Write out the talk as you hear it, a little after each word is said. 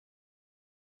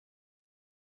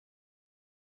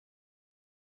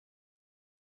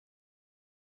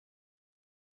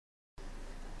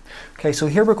Okay, so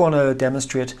here we're going to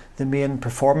demonstrate the main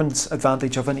performance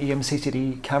advantage of an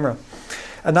EMCCD camera.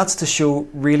 And that's to show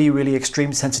really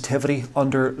extreme sensitivity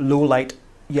under low light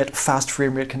yet fast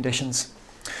frame rate conditions.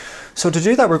 So to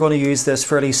do that, we're going to use this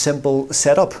fairly simple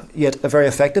setup, yet a very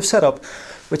effective setup,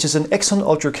 which is an iXon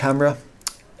Ultra camera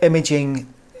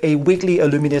imaging a weakly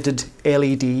illuminated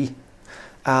LED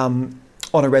on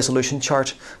a resolution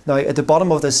chart. Now at the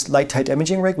bottom of this light tight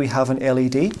imaging rig we have an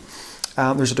LED,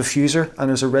 there's a diffuser and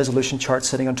there's a resolution chart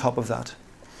sitting on top of that.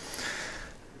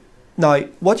 Now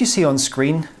what you see on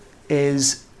screen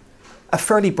is a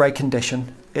fairly bright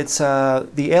condition. It's the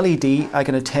LED I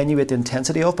can attenuate the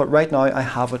intensity of, but right now I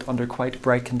have it under quite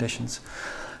bright conditions.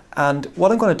 And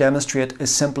what I'm going to demonstrate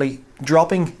is simply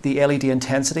dropping the LED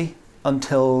intensity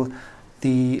until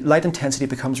the light intensity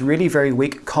becomes really very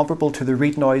weak, comparable to the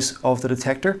read noise of the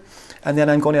detector, and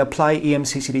then I'm going to apply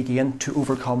EMCCD gain to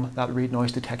overcome that read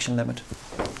noise detection limit.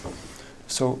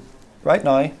 So right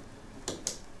now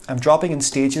I'm dropping in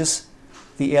stages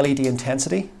the LED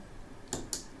intensity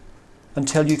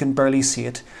until you can barely see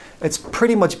it. It's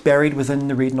pretty much buried within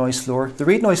the read noise floor. The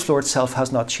read noise floor itself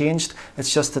has not changed,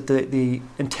 it's just that the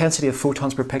intensity of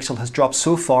photons per pixel has dropped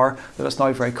so far that it's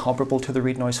now very comparable to the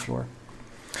read noise floor.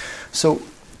 So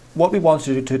what we want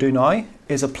to do now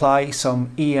is apply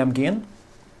some EM gain.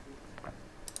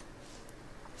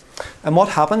 And what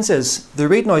happens is the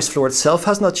read noise floor itself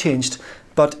has not changed,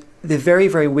 but the very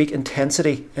weak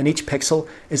intensity in each pixel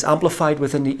is amplified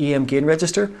within the EM gain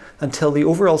register until the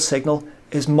overall signal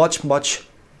is much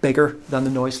bigger than the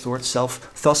noise floor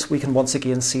itself. Thus we can once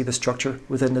again see the structure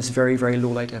within this very low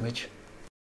light image.